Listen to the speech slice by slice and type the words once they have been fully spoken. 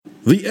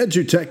The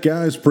EduTech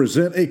guys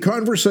present a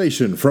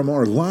conversation from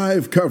our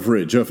live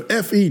coverage of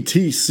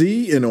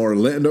FETC in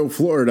Orlando,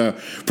 Florida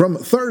from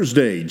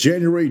Thursday,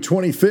 January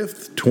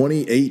 25th,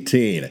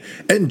 2018.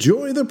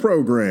 Enjoy the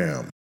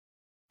program.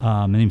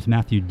 My name is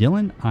Matthew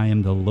Dillon. I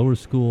am the lower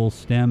school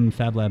STEM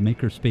Fab Lab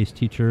Makerspace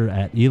teacher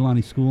at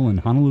Ilani School in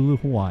Honolulu,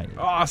 Hawaii.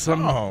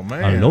 Awesome. Oh,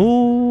 man.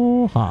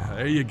 Aloha.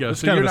 There you go.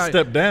 It's kind of a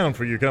step down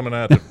for you coming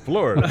out to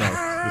Florida. No,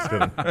 just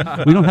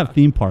kidding. We don't have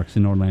theme parks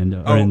in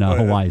Orlando or in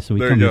Hawaii, so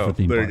we come here for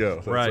theme parks. There you go.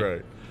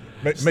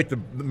 That's right.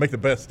 Make the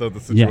best of the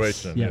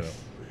situation. Yes.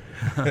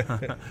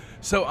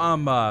 So,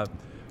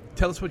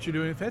 tell us what you're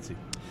doing at FETC.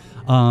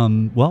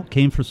 Well,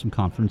 came for some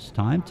conference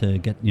time to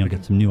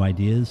get some new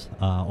ideas.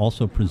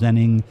 Also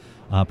presented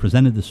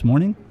this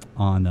morning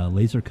on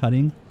laser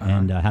cutting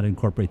and how to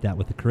incorporate that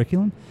with the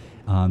curriculum,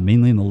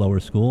 mainly in the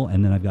lower school.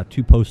 And then I've got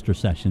two poster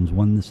sessions,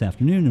 one this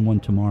afternoon and one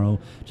tomorrow,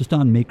 just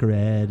on Maker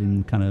Ed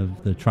and kind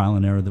of the trial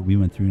and error that we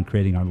went through in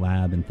creating our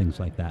lab and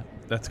things like that.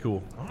 That's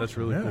cool. That's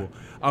really cool.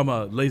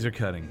 Laser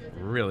cutting,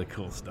 really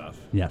cool stuff.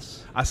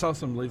 Yes. I saw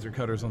some laser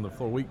cutters on the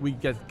floor. We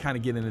kind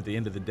of get in at the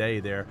end of the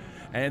day there,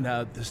 and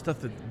the stuff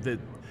that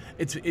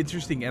it's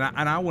interesting, and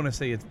I want to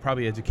say it's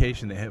probably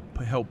education that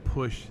helped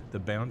push the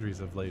boundaries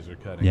of laser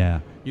cutting.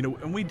 Yeah.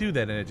 And we do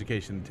that in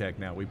education and tech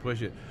now. We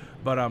push it.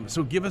 But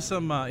so give us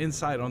some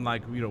insight on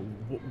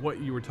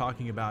what you were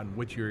talking about and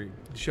what you're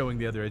showing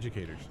the other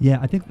educators. Yeah,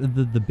 I think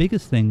the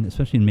biggest thing,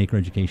 especially in maker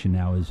education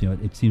now, is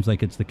it seems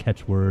like it's the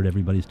catchword.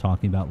 Everybody's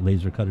talking about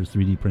laser cutters,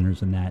 3D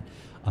printers, and that.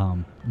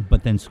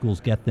 But then schools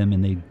get them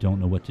and they don't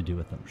know what to do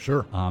with them.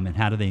 Sure. And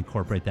how do they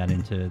incorporate that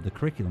into the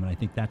curriculum? And I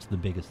think that's the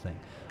biggest thing.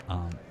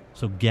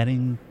 So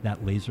getting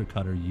that laser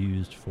cutter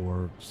used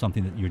for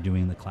something that you're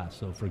doing in the class.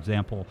 So for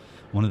example,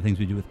 one of the things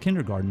we do with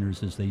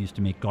kindergartners is they used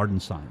to make garden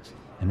signs.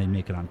 And they'd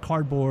make it on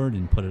cardboard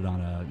and put it on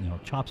a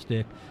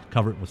chopstick,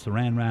 cover it with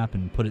saran wrap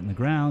and put it in the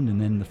ground,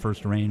 and then the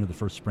first rain or the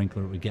first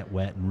sprinkler would get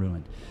wet and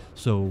ruined.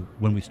 So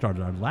when we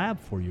started our lab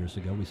 4 years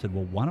ago, we said,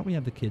 well, why don't we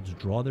have the kids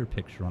draw their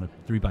picture on a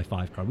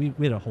 3x5 card?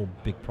 We had a whole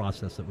big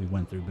process that we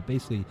went through, but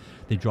basically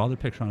they draw their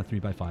picture on a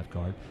 3x5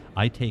 card.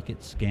 I take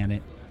it, scan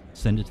it,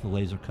 send it to the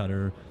laser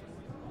cutter.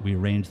 We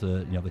arrange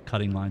the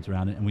cutting lines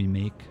around it, and we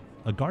make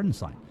a garden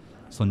sign.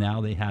 So now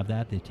they have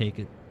that. They take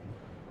it,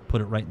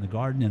 put it right in the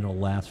garden, and it'll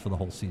last for the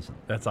whole season.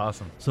 That's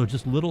awesome. So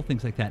just little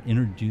things like that,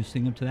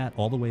 introducing them to that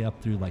all the way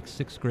up through like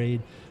 6th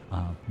grade.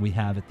 We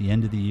have at the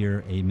end of the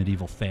year a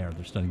medieval fair.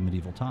 They're studying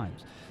medieval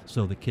times.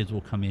 So the kids will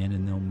come in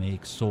and they'll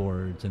make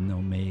swords and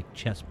they'll make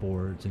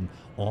chessboards and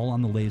all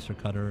on the laser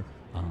cutter.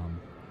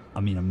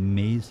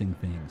 Amazing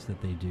things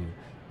that they do.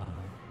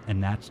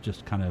 And that's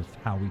just kind of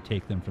how we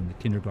take them from the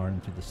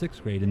kindergarten through the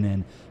 6th grade. And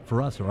then for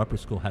us, our upper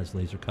school has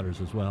laser cutters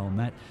as well. And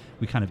that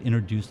we kind of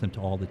introduce them to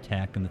all the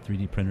tech and the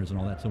 3D printers and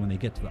all that. So when they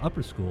get to the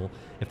upper school,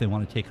 if they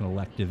want to take an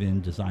elective in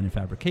design and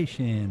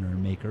fabrication or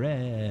Maker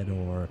Ed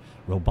or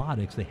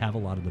robotics, they have a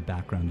lot of the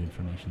background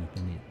information that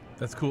they need.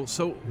 That's cool.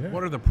 So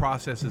what are the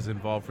processes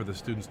involved for the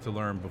students to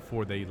learn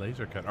before they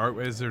laser cut?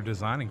 Or is there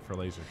designing for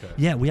laser cuts?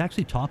 Yeah, we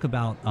actually talk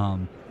about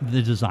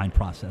the design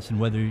process and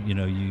whether,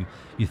 you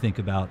think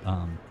about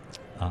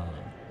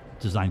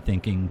design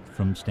thinking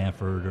from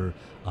Stanford,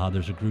 or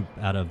there's a group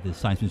out of the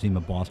Science Museum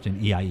of Boston,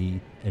 EIE,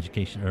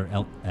 education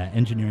or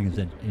engineering is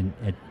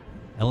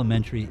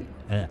elementary.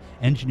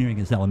 Engineering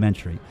is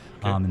elementary,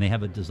 and they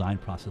have a design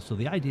process. So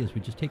the idea is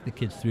we just take the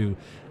kids through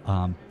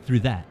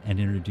that and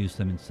introduce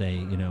them and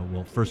say,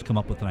 well, first come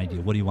up with an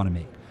idea. What do you want to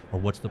make? Or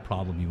what's the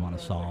problem you want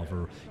to solve?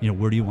 Or,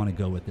 where do you want to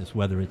go with this?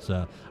 Whether it's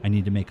I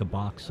need to make a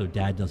box so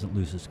Dad doesn't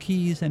lose his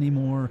keys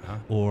anymore,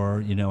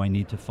 or, I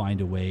need to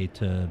find a way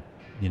to,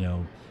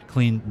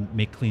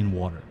 make clean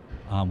water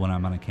when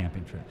I'm on a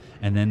camping trip.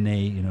 And then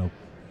they,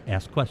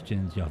 ask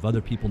questions. Have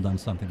other people done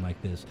something like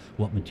this?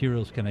 What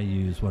materials can I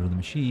use? What are the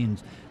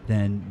machines?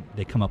 Then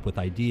they come up with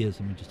ideas,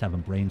 and we just have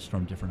them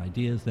brainstorm different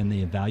ideas. Then they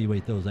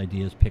evaluate those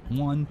ideas, pick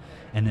one,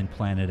 and then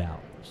plan it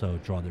out. So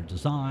draw their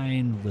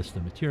design, list the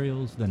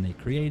materials, then they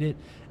create it,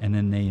 and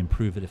then they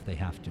improve it if they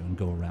have to and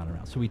go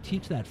around. So we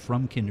teach that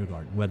from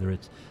kindergarten, whether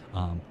it's,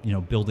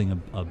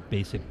 building a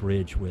basic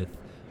bridge with,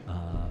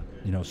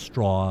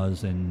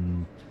 straws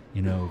and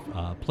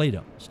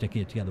Play-Doh,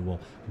 sticking it together. Well,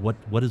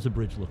 what does a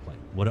bridge look like?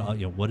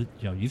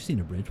 You've seen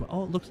a bridge. Well,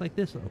 oh, it looks like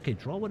this. Okay,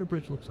 draw what a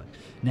bridge looks like.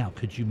 Now,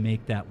 could you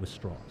make that with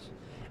straws?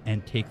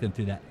 And take them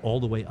through that all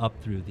the way up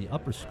through the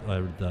upper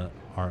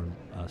our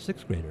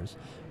 6th graders,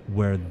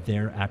 where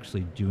they're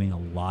actually doing a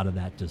lot of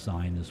that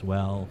design as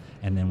well.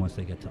 And then once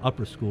they get to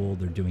upper school,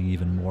 they're doing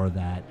even more of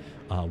that,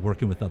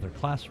 working with other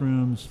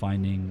classrooms,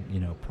 finding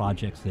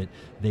projects that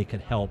they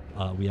could help.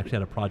 We actually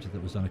had a project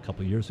that was done a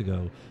couple years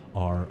ago.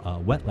 Our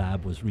wet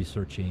lab was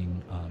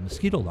researching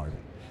mosquito larvae.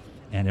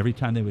 And every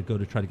time they would go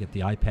to try to get the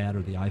iPad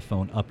or the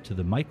iPhone up to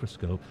the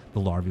microscope, the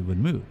larvae would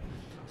move.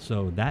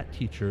 So that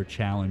teacher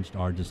challenged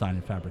our design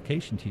and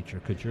fabrication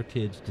teacher, could your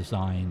kids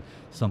design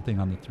something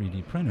on the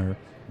 3D printer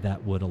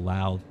that would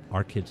allow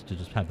our kids to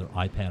just have their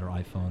iPad or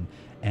iPhone?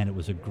 And it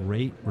was a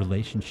great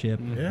relationship.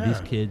 Yeah.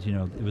 These kids,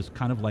 it was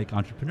kind of like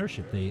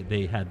entrepreneurship.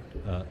 They had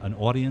an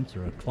audience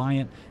or a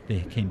client. They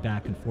came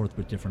back and forth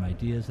with different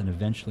ideas and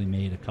eventually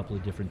made a couple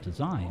of different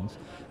designs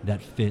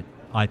that fit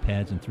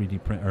iPads and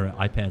 3D print or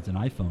iPads and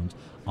iPhones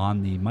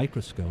on the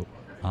microscope.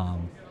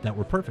 That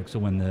were perfect. So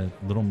when the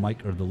little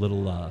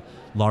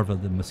larva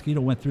of the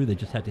mosquito went through, they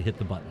just had to hit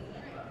the button.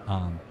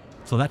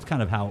 So that's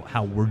kind of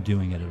how we're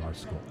doing it at our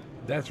school.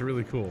 That's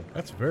really cool.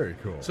 That's very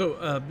cool.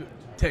 So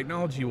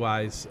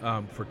technology-wise,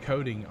 for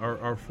coding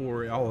or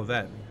for all of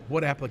that,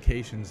 what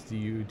applications do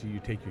you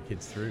take your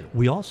kids through?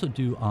 We also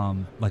do,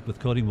 like with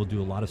coding, we'll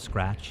do a lot of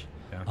Scratch.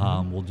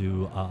 Yeah. We'll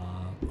do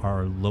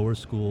our lower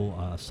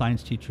school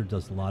science teacher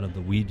does a lot of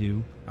the We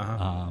Do.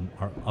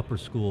 Our upper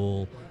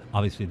school,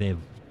 obviously, they have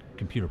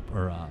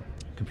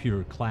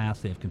computer class,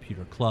 they have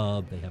computer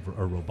club, they have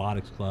a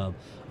robotics club,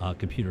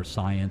 computer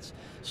science,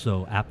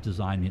 so app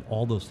design,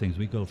 all those things.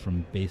 We go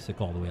from basic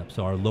all the way up.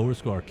 So our lower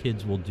school, our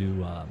kids will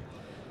do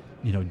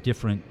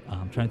different,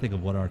 I'm trying to think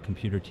of what our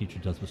computer teacher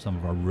does with some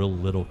of our real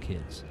little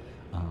kids.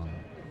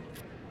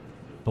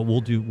 But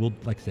we'll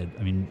like I said,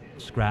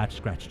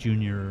 Scratch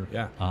Junior.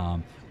 Yeah.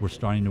 We're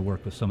starting to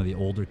work with some of the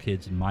older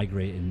kids and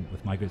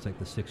with migrates like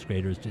the 6th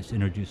graders, just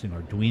introducing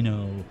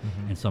Arduino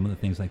and some of the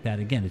things like that.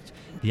 Again,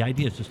 the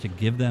idea is just to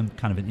give them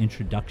kind of an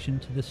introduction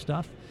to this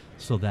stuff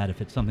so that if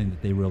it's something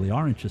that they really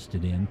are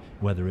interested in,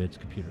 whether it's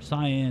computer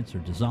science or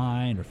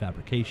design or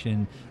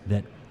fabrication,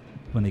 that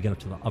when they get up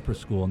to the upper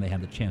school and they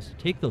have the chance to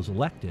take those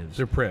electives,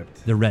 They're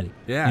prepped. they're ready.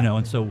 Yeah.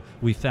 And so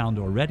we found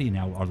already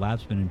now, our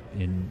lab's been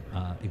in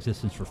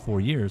existence for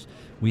 4 years.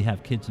 We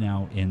have kids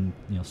now in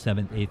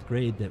 7th, 8th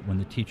grade that when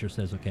the teacher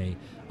says, okay,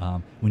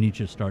 we need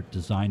you to start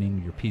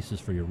designing your pieces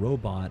for your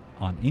robot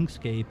on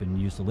Inkscape and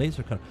use the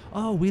laser cutter.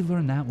 Oh, we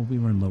learned that when we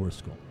were in lower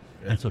school.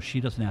 Yeah. And so she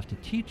doesn't have to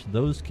teach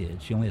those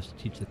kids. She only has to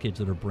teach the kids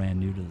that are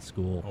brand new to the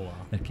school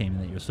that came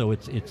in that year. So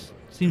it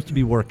seems to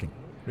be working.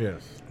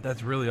 Yes.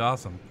 That's really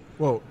awesome.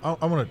 Well,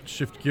 I want to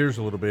shift gears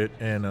a little bit,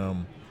 and I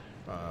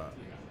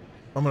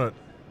want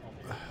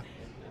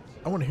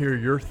to hear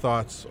your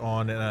thoughts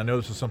on, and I know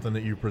this is something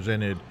that you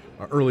presented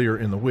earlier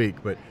in the week,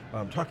 but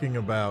talking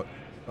about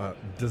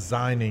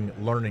designing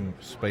learning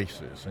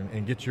spaces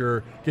and get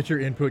your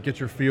input, get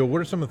your feel. What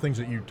are some of the things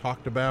that you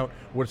talked about?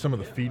 What are some of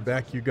the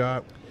feedback you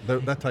got?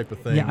 That type of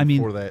thing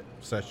for that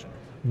session.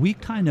 We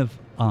kind of,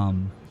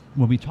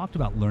 when we talked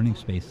about learning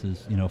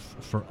spaces,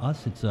 for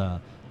us, it's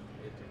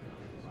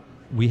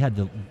we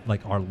had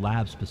our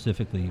lab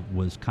specifically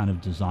was kind of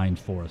designed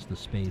for us, the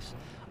space.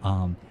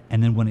 And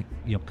then when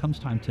it comes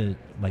time to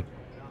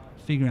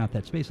figuring out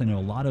that space, I know a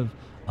lot of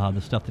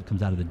the stuff that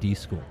comes out of the D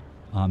school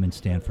in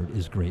Stanford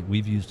is great.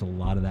 We've used a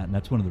lot of that, and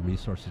that's one of the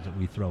resources that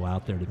we throw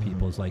out there to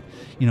people is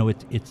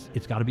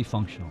it's got to be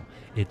functional.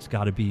 It's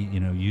got to be,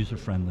 user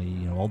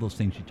friendly, all those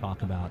things you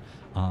talk about.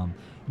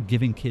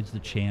 Giving kids the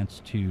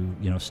chance to,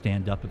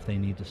 stand up if they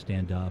need to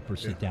stand up or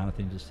sit down if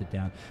they need to sit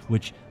down,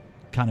 which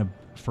kind of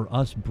for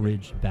us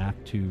bridged back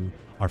to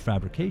our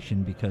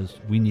fabrication because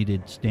we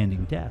needed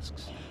standing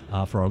desks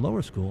for our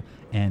lower school,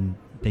 and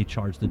they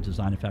charged the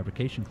design and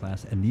fabrication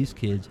class, and these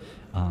kids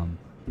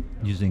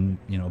using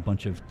a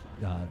bunch of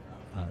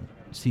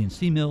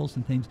CNC mills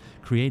and things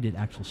created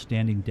actual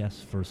standing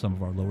desks for some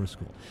of our lower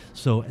school.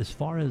 So as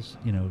far as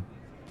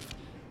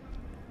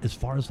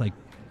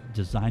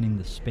designing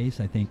the space,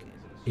 I think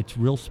it's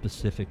real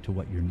specific to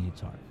what your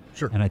needs are.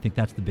 Sure. And I think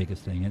that's the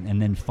biggest thing.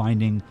 And then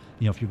finding,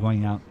 if you're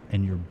going out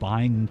and you're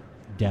buying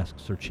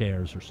desks or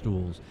chairs or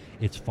stools,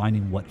 it's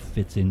finding what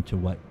fits into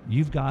what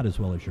you've got as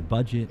well as your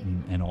budget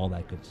and all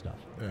that good stuff.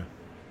 Yeah.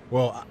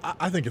 Well,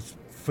 I think it's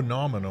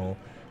phenomenal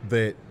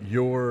that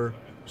your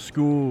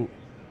school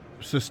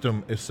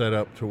system is set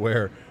up to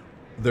where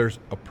there's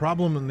a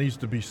problem that needs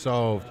to be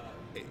solved,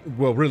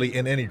 well, really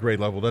in any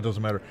grade level, that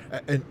doesn't matter.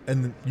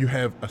 And you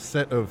have a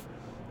set of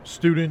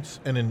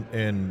students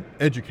and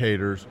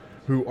educators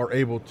who are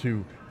able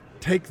to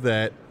take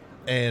that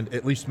and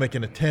at least make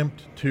an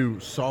attempt to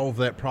solve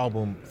that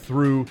problem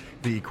through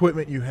the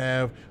equipment you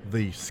have,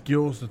 the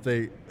skills that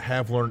they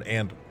have learned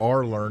and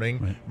are learning.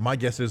 Right. My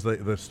guess is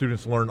that the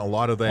students learn a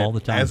lot of that all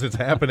the time as it's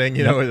happening.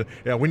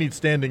 We need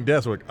standing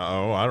desks. Like,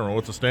 I don't know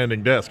what's a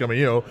standing desk.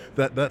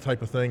 That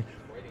type of thing.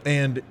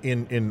 And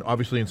in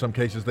obviously in some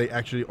cases they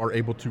actually are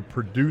able to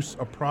produce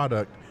a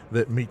product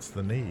that meets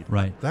the need.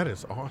 Right. That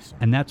is awesome.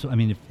 And that's,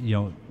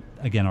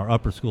 again, our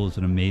upper school is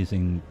an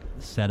amazing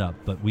setup,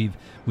 but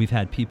we've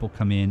had people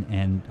come in,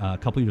 and a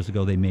couple years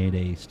ago they made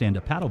a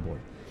stand-up paddleboard,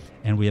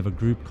 and we have a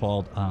group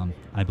called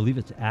I believe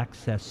it's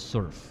Access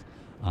Surf.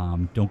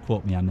 Don't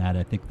quote me on that.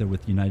 I think they're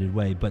with United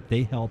Way, but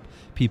they help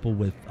people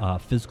with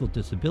physical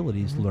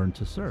disabilities learn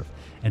to surf.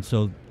 And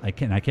so I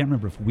can't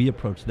remember if we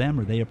approached them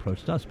or they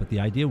approached us, but the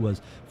idea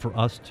was for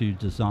us to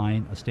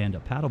design a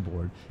stand-up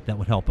paddleboard that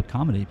would help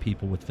accommodate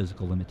people with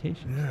physical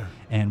limitations. Yeah.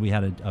 And we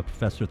had a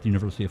professor at the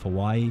University of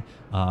Hawaii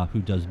who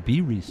does bee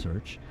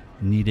research,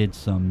 needed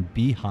some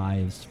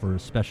beehives for a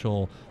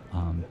special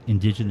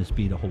indigenous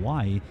bee to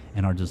Hawaii,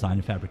 and our design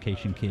and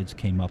fabrication kids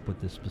came up with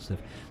this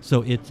specific.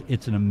 So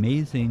it's an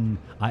amazing.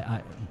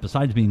 I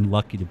besides being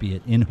lucky to be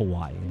in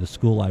Hawaii, the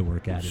school I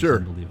work at is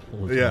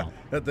unbelievable as well.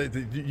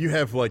 You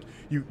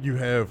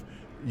have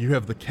you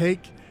have the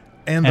cake.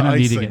 And the I'm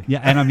icing. eating it.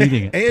 Yeah, and I'm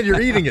eating it. And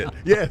you're eating it.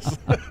 Yes.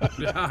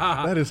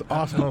 That is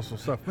awesome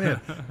stuff.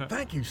 Man,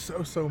 thank you so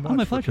much. Oh,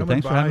 my pleasure. For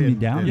coming Thanks for by having me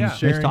down. and Nice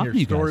sharing talking your to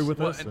you story guys. with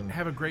Well, us. and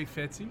have a great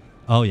FETC.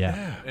 Oh,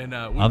 yeah. And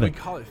Love we it.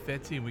 call it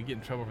FETC, and we get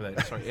in trouble for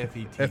that. Sorry,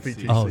 FETC.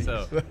 FETC. Oh,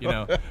 So,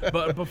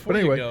 but before But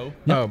anyway, you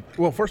go,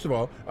 well, first of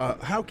all,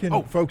 how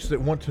can folks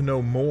that want to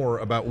know more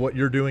about what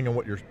you're doing and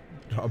what your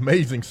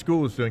amazing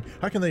school is doing,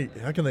 how can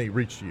they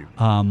reach you?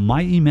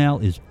 My email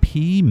is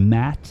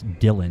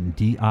pmattdillon,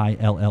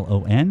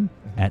 Dillon,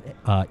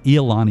 at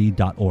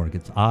iolani.org.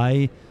 It's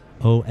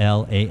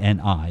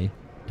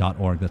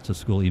IOLANI.org. That's a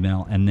school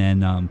email. And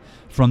then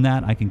from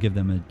that, I can give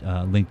them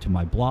a link to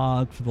my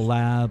blog for the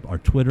lab, our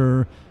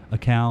Twitter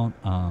account,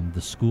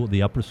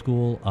 the upper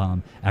school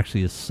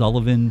actually is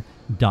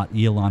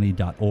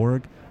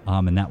sullivan.iolani.org,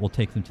 and that will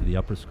take them to the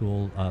upper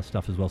school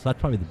stuff as well. So that's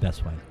probably the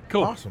best way.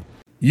 cool. Awesome.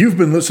 You've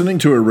been listening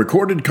to a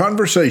recorded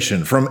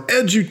conversation from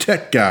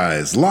EduTech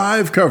Guys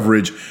live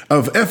coverage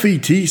of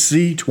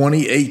FETC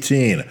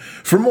 2018.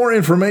 For more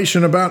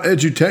information about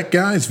EduTech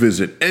Guys,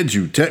 visit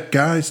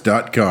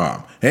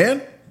edutechguys.com.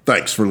 And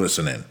thanks for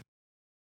listening.